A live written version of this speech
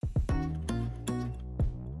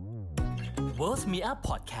Worth Me Up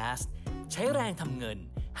Podcast ใช้แรงทำเงิน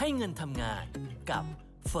ให้เงินทำงานกับ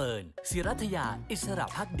เฟิร์น ศิรัทยา อิสระ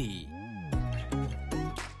ภักดี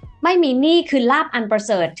ไม่มีหนี้คือลาภอันประเ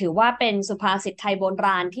สริฐถือว่าเป็นสุภาษิตไทยโบร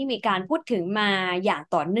าณที่มีการพูดถึงมาอย่าง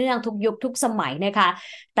ต่อเนื่องทุกยุคทุกสมัยนะคะ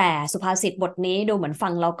แต่สุภาษิตบทนี้ดูเหมือนฟั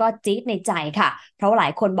งแล้วก็จี๊ดในใจค่ะเพราะหลา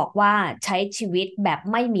ยคนบอกว่าใช้ชีวิตแบบ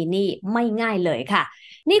ไม่มีหนี้ไม่ง่ายเลยค่ะ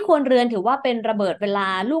หนี้ครัวเรือนถือว่าเป็นระเบิดเวลา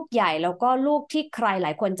ลูกใหญ่แล้วก็ลูกที่ใครหล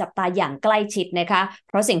ายคนจับตาอย่างใกล้ชิดนะคะ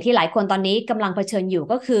เพราะสิ่งที่หลายคนตอนนี้กำลังเผชิญอยู่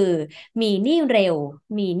ก็คือมีหนี้เร็ว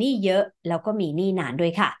มีหนี้เยอะแล้วก็มีหนี้นานด้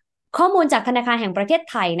วยค่ะข้อมูลจากธนาคารแห่งประเทศ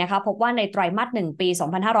ไทยนะคะพบว่าในไตรมาส1ปี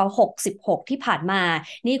2566ที่ผ่านมา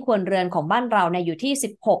หนี้ครัวเรือนของบ้านเราอยู่ที่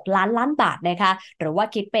16ล้านล้านบาทนะคะหรือว่า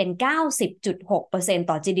คิดเป็น 90.6%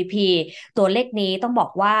 ต่อ GDP ตัวเลขนี้ต้องบอ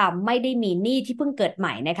กว่าไม่ได้มีหนี้ที่เพิ่งเกิดให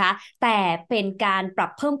ม่นะคะแต่เป็นการปรั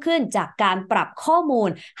บเพิ่มขึ้นจากการปรับข้อมูล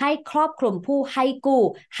ให้ครอบคลุมผู้ให้กู้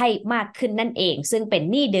ให้มากขึ้นนั่นเองซึ่งเป็น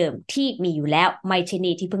หนี้เดิมที่มีอยู่แล้วไม่ใช่ห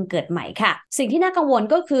นี้ที่เพิ่งเกิดใหม่ค่ะสิ่งที่น่ากังวล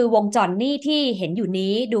ก็คือวงจรหนี้ที่เห็นอยู่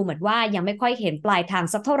นี้ดูเหมือนว่ายังไม่ค่อยเห็นปลายทาง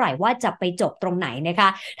สักเท่าไหร่ว่าจะไปจบตรงไหนนะคะ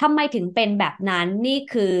ทำไมถึงเป็นแบบนั้นนี่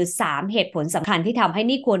คือ3เหตุผลสำคัญที่ทำให้ห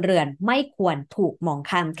นี้ครัวเรือนไม่ควรถูกมอง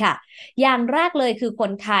ข้ามค่ะอย่างแรกเลยคือค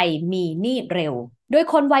นไทยมีหนี้เร็วโดย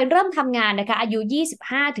คนวัยเริ่มทำงานนะคะอายุ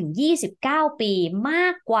 25-29 ปีมา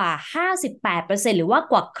กกว่า 58% หรือว่า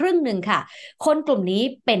กว่าครึ่งหนึ่งค่ะคนกลุ่มนี้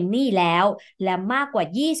เป็นหนี้แล้วและมากกว่า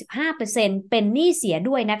 25% เป็นหนี้เสีย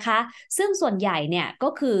ด้วยนะคะซึ่งส่วนใหญ่ก็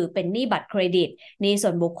คือเป็นหนี้บัตรเครดิตหนี้ส่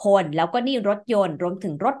วนบุคคลแล้วก็หนี้รถยนต์รวมถึ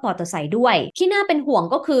งรถมอเตอร์ไซค์ด้วยที่น่าเป็นห่วง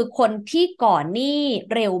ก็คือคนที่ก่อหนี้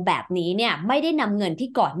เร็วแบบนี้ไม่ได้นำเงินที่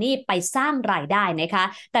ก่อหนี้ไปสร้างรายได้นะคะ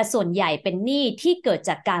แต่ส่วนใหญ่เป็นหนี้ที่เกิดจ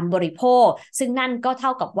ากการบริโภคซึ่งนั่นก็เท่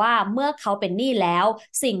ากับว่าเมื่อเขาเป็นหนี้แล้ว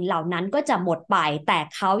สิ่งเหล่านั้นก็จะหมดไปแต่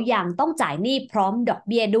เขายังต้องจ่ายหนี้พร้อมดอก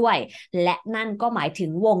เบี้ยด้วยและนั่นก็หมายถึ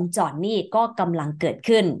งวงจรหนี้ก็กำลังเกิด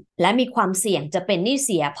ขึ้นและมีความเสี่ยงจะเป็นหนี้เ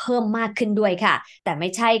สียเพิ่มมากขึ้นด้วยค่ะแต่ไม่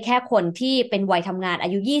ใช่แค่คนที่เป็นวัยทำงานอา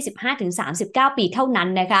ยุ 25-39 ปีเท่านั้น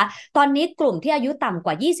นะคะตอนนี้กลุ่มที่อายุต่ำก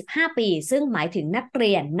ว่า 25 ปีซึ่งหมายถึงนักเ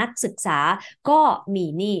รียนนักศึกษาก็มี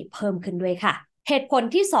หนี้เพิ่มขึ้นด้วยค่ะเหตุผล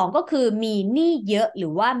ที่2ก็คือมีหนี้เยอะหรื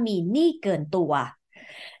อว่ามีหนี้เกินตัว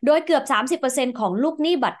โดยเกือบ 30% ของลูกห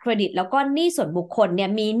นี้บัตรเครดิตแล้วก็หนี้ส่วนบุคคล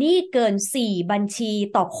มีหนี้เกิน4บัญชี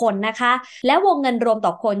ต่อคนนะคะและวงเงินรวมต่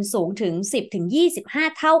อคนสูงถึง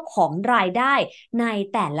 10-25 เท่าของรายได้ใน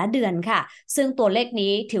แต่ละเดือนค่ะซึ่งตัวเลข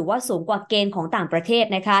นี้ถือว่าสูงกว่าเกณฑ์ของต่างประเทศ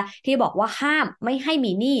นะคะที่บอกว่าห้ามไม่ให้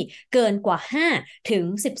มีหนี้เกินกว่า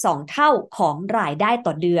5-12 เท่าของรายได้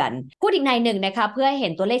ต่อเดือนพูดอีกในหนึ่งนะคะเพื่อให้เห็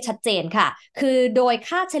นตัวเลขชัดเจนค่ะคือโดย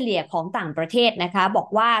ค่าเฉลี่ยของต่างประเทศนะคะบอก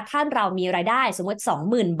ว่าถ้าเรามีรายได้สมมติ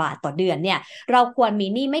 20,000 บาทต่อเดือนเราควรมี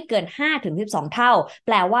หนี้ไม่เกิน 5-12 เท่าแป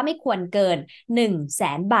ลว่าไม่ควรเกิน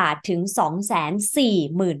 100,000 บาทถึง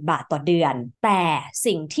 240,000 บาทต่อเดือนแต่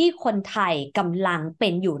สิ่งที่คนไทยกำลังเป็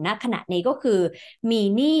นอยู่ณขณะนี้ก็คือมี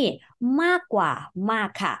หนี้มากกว่ามาก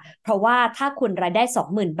ค่ะเพราะว่าถ้าคุณรายได้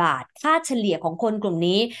 20,000 บาทค่าเฉลี่ยของคนกลุ่ม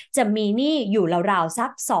นี้จะมีหนี้อยู่ราวๆสั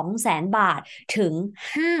ก 200,000 บาทถึง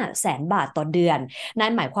 500,000 บาทต่อเดือนนั่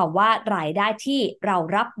นหมายความว่ารายได้ที่เรา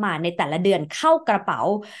รับมาในแต่ละเดือนเข้ากระเป๋า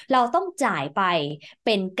เราต้องจ่ายไปเ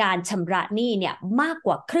ป็นการชำระหนี้มากก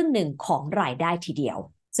ว่าครึ่งหนึ่งของรายได้ทีเดียว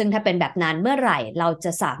ซึ่งถ้าเป็นแบบนั้นเมื่อไหร่เราจ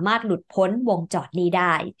ะสามารถหลุดพ้นวงจรหนี้ไ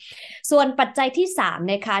ด้ส่วนปัจจัยที่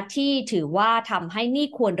3นะคะที่ถือว่าทำให้หนี้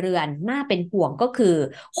ครัวเรือนน่าเป็นห่วงก็คือ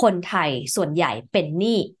คนไทยส่วนใหญ่เป็นห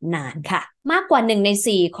นี้นานค่ะมากกว่า1 ใน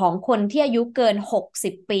 4ของคนที่อายุเกิน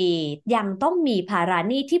60 ปียังต้องมีภาระ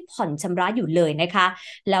หนี้ที่ผ่อนชำระอยู่เลยนะคะ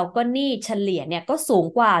แล้วก็หนี้เฉลี่ยก็สูง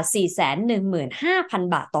กว่า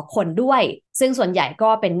 415,000 บาทต่อคนด้วยซึ่งส่วนใหญ่ก็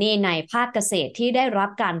เป็นหนี้ในภาคเกษตรที่ได้รับ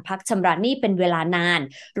การพักชำระหนี้เป็นเวลานาน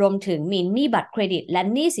รวมถึงมีหนี้บัตรเครดิตและ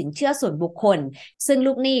หนี้สินเชื่อส่วนบุคคลซึ่ง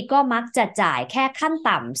ลูกหนี้ก็มักจะจ่ายแค่ขั้น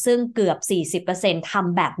ต่ำซึ่งเกือบ 40% ท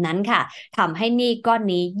ำแบบนั้นค่ะทำให้หนี้ก้อน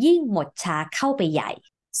นี้ยิ่งหมดช้าเข้าไปใหญ่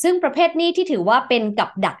ซึ่งประเภทหนี้ที่ถือว่าเป็นกั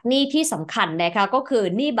บดักหนี้ที่สำคัญนะคะก็คือ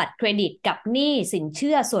หนี้บัตรเครดิตกับหนี้สินเ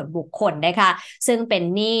ชื่อส่วนบุคคลนะคะซึ่งเป็น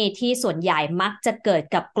หนี้ที่ส่วนใหญ่มักจะเกิด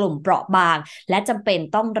กับกลุ่มเปราะบางและจำเป็น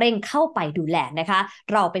ต้องเร่งเข้าไปดูแลนะคะ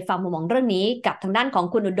เราไปฟังมุมมองเรื่องนี้กับทางด้านของ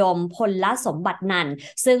คุณอุดมพลสมบัตินันท์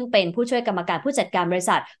ซึ่งเป็นผู้ช่วยกรรมการผู้จัดการบริ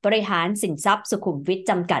ษัทบริหารสินทรัพย์สุขุมวิท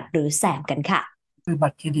จำกัดหรือแซมกันค่ะคือบั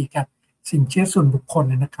ตรเครดิตกับสินเชื่อส่วนบุคคล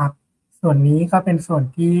นะครับส่วนนี้ก็เป็นส่วน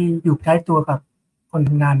ที่อยู่ใกล้ตัวกับคน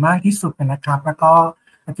ทำงานมากที่สุดนะครับแล้วก็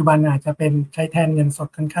ปัจจุบันอาจจะเป็นใช้แทนเงินสด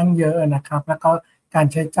ค่อนข้างเยอะนะครับแล้วก็การ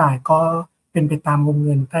ใช้จ่ายก็เป็นไปตามวงเ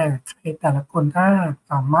งินแต่ละคนถ้า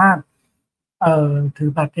สามารถถือ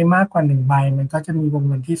บัตรได้มากกว่า1ใบมันก็จะมีวง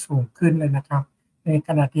เงินที่สูงขึ้นเลยนะครับในข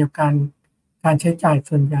ณะเดียวกันการใช้จ่าย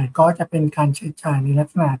ส่วนใหญ่ก็จะเป็นการใช้จ่ายในลัก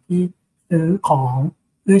ษณะที่ ซื้อของ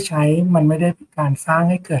เพื่อใช้มันไม่ได้เป็นการสร้าง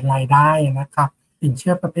ให้เกิดรายได้นะครับสินเ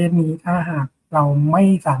ชื่อประเภทนี้ถ้าหากเราไม่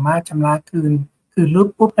สามารถชำระคืนรูป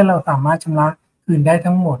ปุ๊บแล้วเราสามารถชำระคืนได้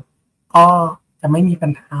ทั้งหมดก็จะไม่มีปั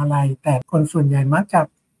ญหาอะไรแต่คนส่วนใหญ่มักจะ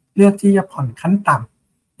เลือกที่จะผ่อนขั้นต่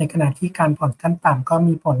ำในขณะที่การผ่อนขั้นต่ำก็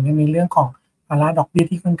มีผลในเรื่องของภาระดอกเบี้ย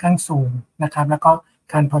ที่ค่อนข้างสูงนะครับแล้วก็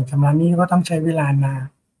การผ่อนชำระหนี้ก็ต้องใช้เวลานาน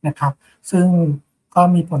นะครับซึ่งก็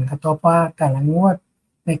มีผลกระทบว่าแต่ละงวด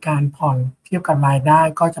ในการผ่อนเทียบกับรายได้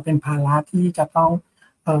ก็จะเป็นภาระที่จะต้อง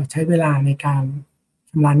ใช้เวลาในการ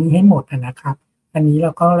ชำระหนี้ให้หมดนะครับอันนี้เร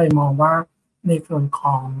าก็เลยมองว่าในส่วนข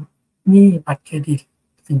องหนี้บัตรเครดิต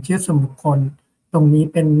สินเชื่อส่วนบุคคลตรงนี้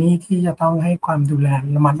เป็นหนี้ที่จะต้องให้ความดูแล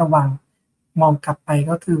ระมัดระวังมองกลับไป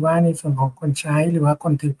ก็คือว่าในส่วนของคนใช้หรือว่าค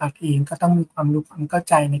นถือบัตรเองก็ต้องมีความรู้ความเข้า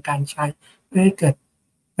ใจในการใช้เพื่อให้เกิด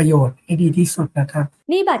ประโยชน์ให้ดีที่สุดนะครับ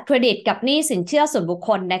หนี้บัตรเครดิตกับหนี้สินเชื่อส่วนบุคค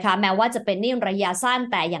ลนะคะแม้ว่าจะเป็นหนี้ระยะสั้น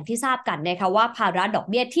แต่อย่างที่ทราบกันนะคะว่าภาระดอก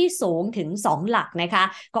เบี้ยที่สูงถึง2หลักนะคะ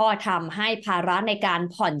ก็ทำให้ภาระในการ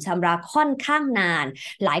ผ่อนชำระค่อนข้างนาน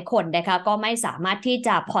หลายคนนะคะก็ไม่สามารถที่จ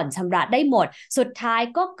ะผ่อนชำระได้หมดสุดท้าย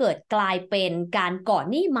ก็เกิดกลายเป็นการก่อ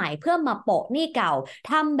หนี้ใหม่เพื่อมาโปะหนี้เก่า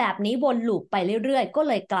ทำแบบนี้วนลูปไปเรื่อยๆก็เ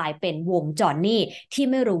ลยกลายเป็นวงจรหนี้ที่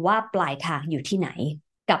ไม่รู้ว่าปลายทางอยู่ที่ไหน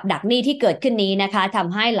กับดักหนี้ที่เกิดขึ้นนี้นะคะท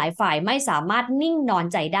ำให้หลายฝ่ายไม่สามารถนิ่งนอน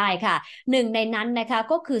ใจได้ค่ะหนึ่งในนั้นนะคะ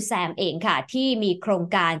ก็คือแซมเองค่ะที่มีโครง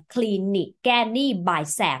การคลินิกแก้หนี้บาย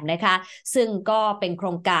แซมนะคะซึ่งก็เป็นโคร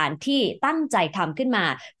งการที่ตั้งใจทำขึ้นมา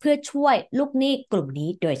เพื่อช่วยลูกหนี้กลุ่มนี้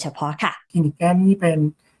โดยเฉพาะค่ะคลินิกแก้หนี้เป็น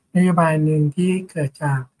นโยบายหนึ่งที่เกิดจ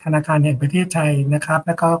ากธนาคารแห่งประเทศไทยนะครับแ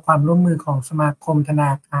ล้วก็ความร่วมมือของสมาคมธน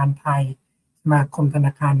าคารไทยสมาคมธน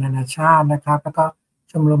าคารนานาชาตินะครับแล้วก็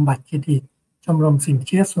ชมรมบัตรเครดิตชมรมสินเ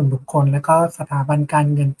ชื่อส่วนบุคคลและก็สถาบันการ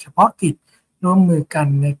เงินเฉพาะกิจร่วมมือกัน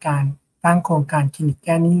ในการตั้งโครงการคลินิกแ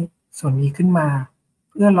ก้หนี้ส่วนนี้ขึ้นมา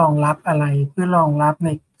เพื่อรองรับอะไรเพื่อรองรับใน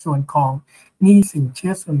ส่วนของหนี้สินเชื่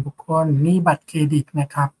อส่วนบุคคลหนี้บัตรเครดิตนะ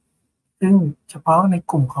ครับซึ่งเฉพาะใน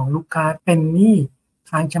กลุ่มของลูกค้าเป็นหนี้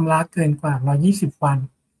ค้างชำระเกินกว่า120วัน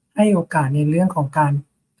ให้โอกาสในเรื่องของการ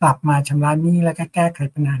กลับมาชำระหนี้และแก้ไข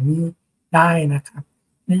ปัญหาหนี้ได้นะครับ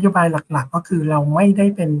นโยบายหลักๆก็คือเราไม่ได้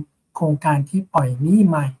เป็นโครงการที่ปล่อยหนี้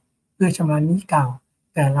ใหม่เพื่อชำระหนี้เก่า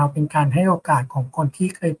แต่เราเป็นการให้โอกาสของคนที่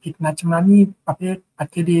เคยผิดนัดชำระหนี้ประเภทบัต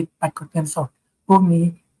รเครดิตบัตรกดเงินสดพวกนี้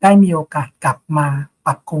ได้มีโอกาสกลับมาป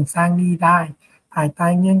รับโครงสร้างหนี้ได้ภายใต้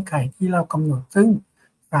เงื่อนไขที่เรากำหนดซึ่ง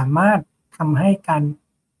สามารถทำให้การ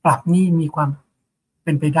ปรับหนี้มีความเ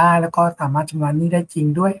ป็นไปได้แล้วก็สามารถชำระหนี้ได้จริง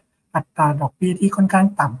ด้วยอัตราดอกเบี้ยที่ค่อนข้าง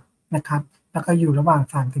ต่ำนะครับแล้วก็อยู่ระหว่าง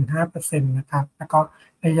 3-5% นะครับแล้วก็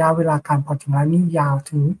ระยะเวลาการผ่อนชำระหนี้ยาว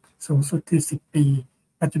ถึงสูงสุดคือ10ปี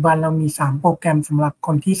ปัจจุบันเรามี3โปรแกรมสำหรับค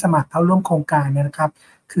นที่สมัครเข้าร่วมโครงการนะครับ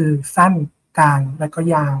คือสั้นกลางและก็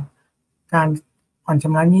ยาวการผ่อนช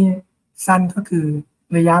ำระหนี้สั้นก็คือ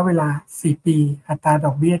ระยะเวลา4ปีอัตราด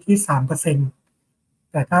อกเบี้ยที่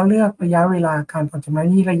 3% แต่ถ้าเลือกระยะเวลาการผ่อนชำระ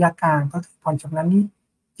หนี้ระยะกลางก็คือผ่อนชำระหนี้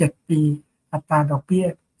7ปีอัตราดอกเบี้ย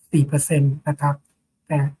 4% นะครับแ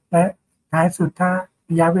ต่และท้ายสุดถ้า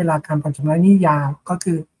ระยะเวลาการผ่อนชำระหนี้ยาวก็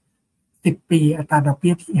คือ10ปีอัตราดอกเ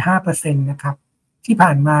บี้ยที่ 5% นะครับที่ผ่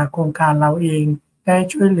านมาโครงการเราเองได้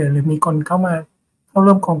ช่วยเหลือหรือมีคนเข้า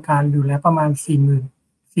ร่วมโครงการอยู่แล้วประมาณ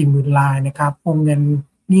 40,000 รายนะครับวงเงิน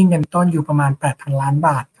หนี้เงินต้นอยู่ประมาณ 8,000 ล้านบ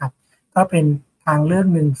าทครับก็เป็นทางเลือก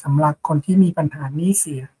หนึ่งสำหรับคนที่มีปัญหาหนี้เ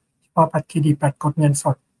สียเฉพาะบัตรเครดิตบัตรกดเงินส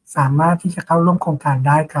ดสามารถที่จะเข้าร่วมโครงการ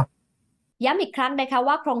ได้ครับย้ำอีกครั้งนะคะ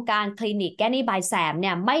ว่าโครงการคลินิกแก้หนี้บายแซมเ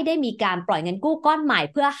นี่ยไม่ได้มีการปล่อยเงินกู้ก้อนใหม่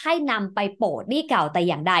เพื่อให้นำไปโปะหนี้เก่าแต่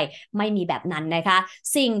อย่างใดไม่มีแบบนั้นนะคะ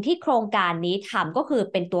สิ่งที่โครงการนี้ทำก็คือ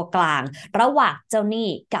เป็นตัวกลางระหว่างเจ้าหนี้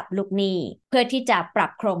กับลูกหนี้เพื่อที่จะปรั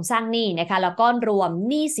บโครงสร้างหนี้นะคะแล้วก็รวม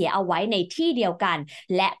หนี้เสียเอาไว้ในที่เดียวกัน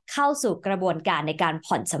และเข้าสู่กระบวนการในการ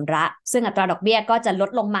ผ่อนชำระซึ่งอัตราดอกเบี้ยก็จะลด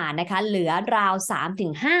ลงมานะคะเหลือราว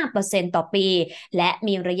 3-5% ต่อปีและ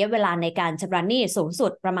มีระยะเวลาในการชำระหนี้สูงสุ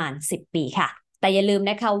ดประมาณ10ปีค่ะแต่อย่าลืม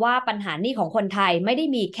นะคะว่าปัญหาหนี้ของคนไทยไม่ได้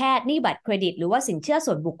มีแค่หนี้บัตรเครดิตหรือว่าสินเชื่อ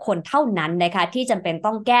ส่วนบุคคลเท่านั้นนะคะที่จำเป็น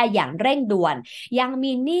ต้องแก้อย่างเร่งด่วนยัง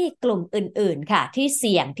มีหนี้กลุ่มอื่นๆค่ะที่เ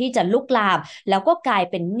สี่ยงที่จะลุกลามแล้วก็กลาย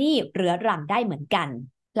เป็นหนี้เรื้อรังได้เหมือนกัน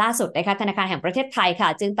ล่าสุดนะคะธนาคารแห่งประเทศไทยค่ะ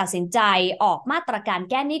จึงตัดสินใจออกมาตรการ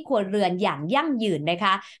แก้หนี้ครัวเรือนอย่างยั่งยืนนะค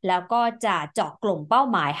ะแล้วก็จะเจาะกลุ่มเป้า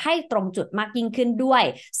หมายให้ตรงจุดมากยิ่งขึ้นด้วย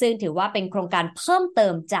ซึ่งถือว่าเป็นโครงการเพิ่มเติ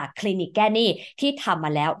มจากคลินิกแก้หนี้ที่ทำม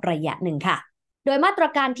าแล้วระยะหนึ่งค่ะโดยมาตร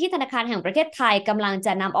การที่ธนาคารแห่งประเทศไทยกำลังจ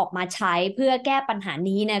ะนำออกมาใช้เพื่อแก้ปัญหา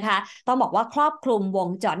นี้นะคะต้องบอกว่าครอบคลุมวง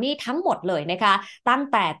จรหนี้ทั้งหมดเลยนะคะตั้ง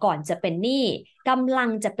แต่ก่อนจะเป็นหนี้กำลัง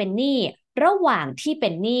จะเป็นหนี้ระหว่างที่เป็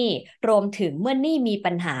นหนี้รวมถึงเมื่อหนี้มี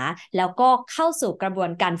ปัญหาแล้วก็เข้าสู่กระบว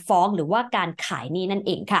นการฟ้องหรือว่าการขายหนี้นั่นเ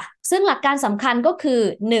องค่ะ ซึ่งหลักการสำคัญก็คือ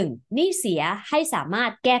 1. หนี้เสียให้สามาร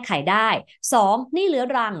ถแก้ไขได้ 2. หนี้เหลือ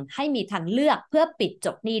รังให้มีทางเลือกเพื่อปิดจ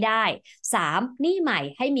บหนี้ได้ 3. หนี้ใหม่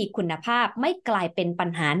ให้มีคุณภาพไม่กลายเป็นปัญ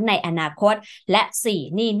หาในอนาคต และ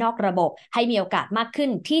 4. หนี้นอกระบบให้มีโอกาสมากขึ้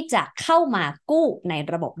นที่จะเข้ามากู้ใน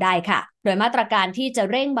ระบบได้ค่ะโดยมาตรการที่จะ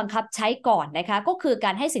เร่งบังคับใช้ก่อนนะคะก็คือก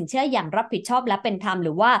ารให้สินเชื่ออย่างรับผิดชอบและเป็นธรรมห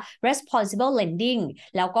รือว่า responsible lending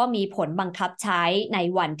แล้วก็มีผลบังคับใช้ใน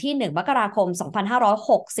วันที่ 1 มกราคม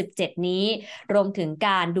 2567 นี้รวมถึงก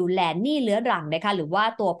ารดูแลหนี้เรื้อรังนะคะหรือว่า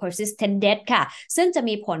ตัว persistent debt ค่ะซึ่งจะ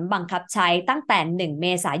มีผลบังคับใช้ตั้งแต่ 1 เม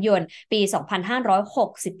ษายน ปี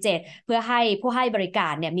 2567 เพื่อให้ผู้ให้บริกา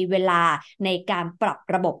รเนี่ยมีเวลาในการปรับ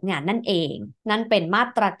ระบบงานนั่นเองนั่นเป็นมา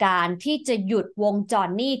ตรการที่จะหยุดวงจร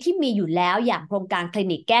หนี้ที่มีอยู่แล้วอย่างโครงการคลิ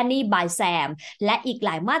นิกแก้หนี้บายแซมและอีกหล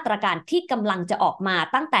ายมาตรการที่กำลังจะออกมา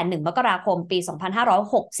ตั้งแต่ 1 มกราคม ปี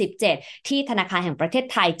 2567 ที่ธนาคารแห่งประเทศ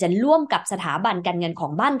ไทยจะร่วมกับสถาบันการเงินขอ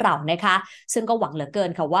งบ้านเรานะคะซึ่งก็หวังเหลือเกิน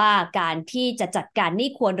ค่ะว่าการที่จะจัดการหนี้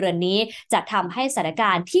ครัวเรือนนี้จะทำให้สถานก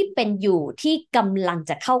ารณ์ที่เป็นอยู่ที่กำลัง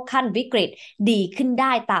จะเข้าขั้นวิกฤตดีขึ้นไ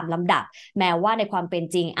ด้ตามลำดับแม้ว่าในความเป็น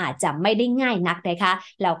จริงอาจจะไม่ได้ง่ายนักนะคะ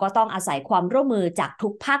แล้วก็ต้องอาศัยความร่วมมือจากทุ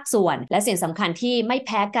กภาคส่วนและสิ่งสำคัญที่ไม่แ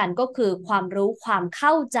พ้กันก็คือความรู้ความเ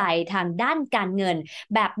ข้าใจทางด้านการเงิน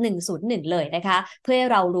แบบ101เลยนะคะเพื่อให้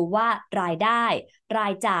เรารู้ว่ารายได้รา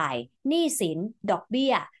ยจ่ายหนี้สินดอกเบี้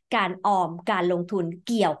ยการออมการลงทุน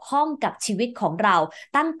เกี่ยวข้องกับชีวิตของเรา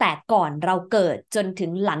ตั้งแต่ก่อนเราเกิดจนถึ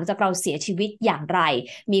งหลังจากเราเสียชีวิตอย่างไร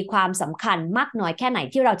มีความสำคัญมากน้อยแค่ไหน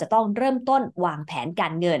ที่เราจะต้องเริ่มต้นวางแผนกา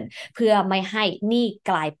รเงินเพื่อไม่ให้หนี้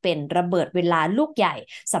กลายเป็นระเบิดเวลาลูกใหญ่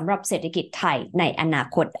สำหรับเศรษฐกิจไทยในอนา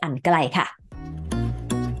คตอันใกล้ค่ะ